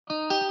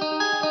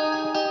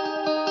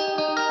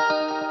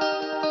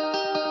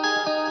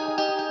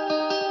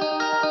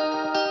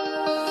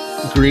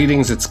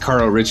Greetings, it's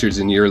Carl Richards,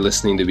 and you're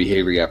listening to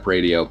Behavior Gap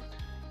Radio.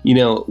 You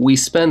know, we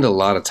spend a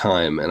lot of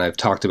time, and I've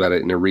talked about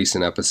it in a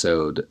recent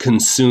episode,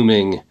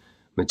 consuming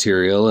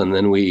material, and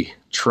then we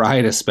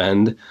try to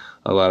spend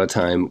a lot of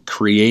time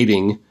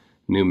creating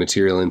new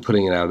material and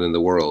putting it out in the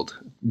world,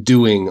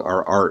 doing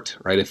our art,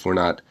 right? If we're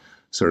not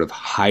sort of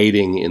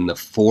hiding in the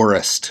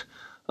forest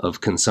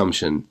of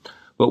consumption.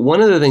 But one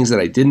of the things that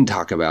I didn't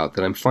talk about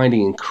that I'm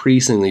finding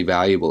increasingly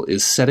valuable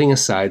is setting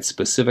aside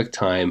specific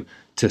time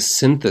to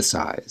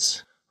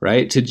synthesize,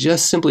 right? To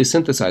just simply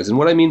synthesize. And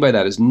what I mean by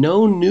that is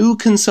no new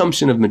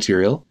consumption of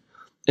material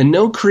and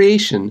no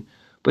creation,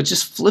 but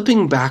just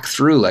flipping back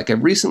through. Like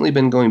I've recently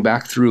been going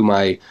back through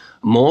my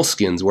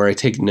moleskins where I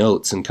take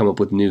notes and come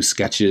up with new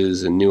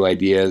sketches and new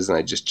ideas, and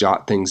I just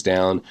jot things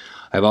down.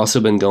 I've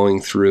also been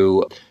going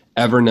through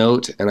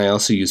Evernote, and I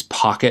also use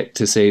Pocket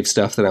to save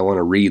stuff that I want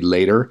to read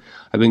later.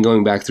 I've been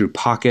going back through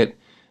Pocket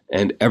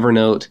and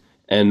Evernote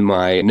and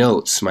my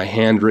notes, my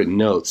handwritten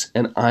notes,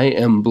 and I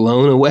am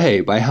blown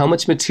away by how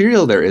much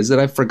material there is that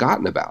I've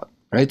forgotten about,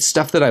 right?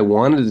 Stuff that I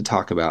wanted to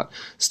talk about,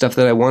 stuff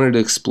that I wanted to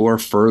explore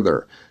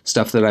further,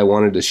 stuff that I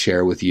wanted to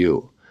share with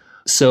you.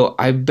 So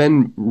I've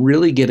been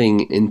really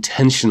getting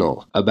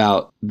intentional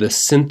about the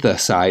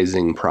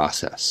synthesizing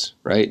process,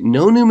 right?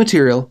 No new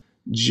material,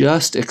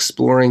 just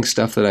exploring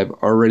stuff that I've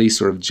already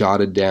sort of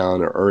jotted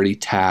down or already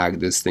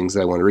tagged as things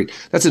that I want to read.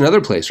 That's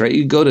another place, right?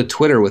 You go to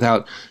Twitter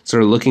without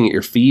sort of looking at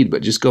your feed,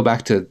 but just go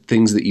back to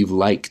things that you've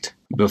liked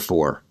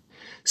before.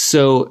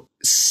 So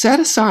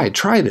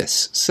try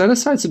this. Set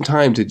aside some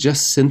time to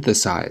just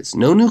synthesize.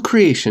 No new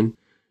creation,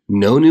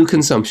 no new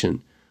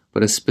consumption,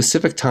 but a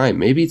specific time.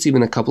 Maybe it's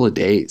even a couple of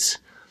days.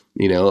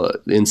 You know,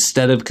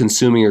 instead of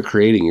consuming or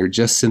creating, you're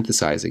just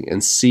synthesizing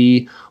and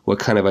see what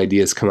kind of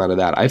ideas come out of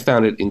that. I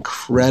found it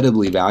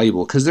incredibly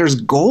valuable because there's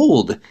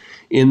gold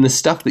in the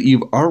stuff that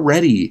you've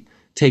already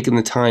taken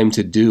the time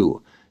to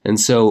do.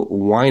 And so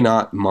why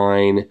not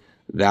mine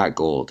that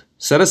gold?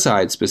 Set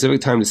aside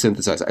specific time to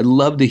synthesize. I'd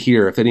love to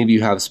hear if any of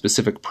you have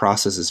specific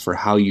processes for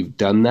how you've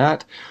done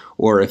that,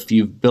 or if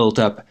you've built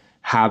up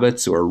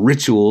habits or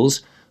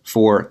rituals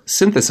for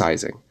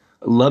synthesizing.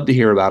 I'd love to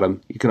hear about them.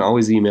 You can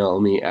always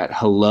email me at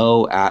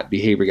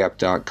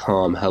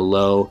hello@behaviorgap.com,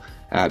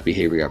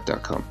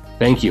 hello@behaviorgap.com.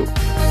 Thank you.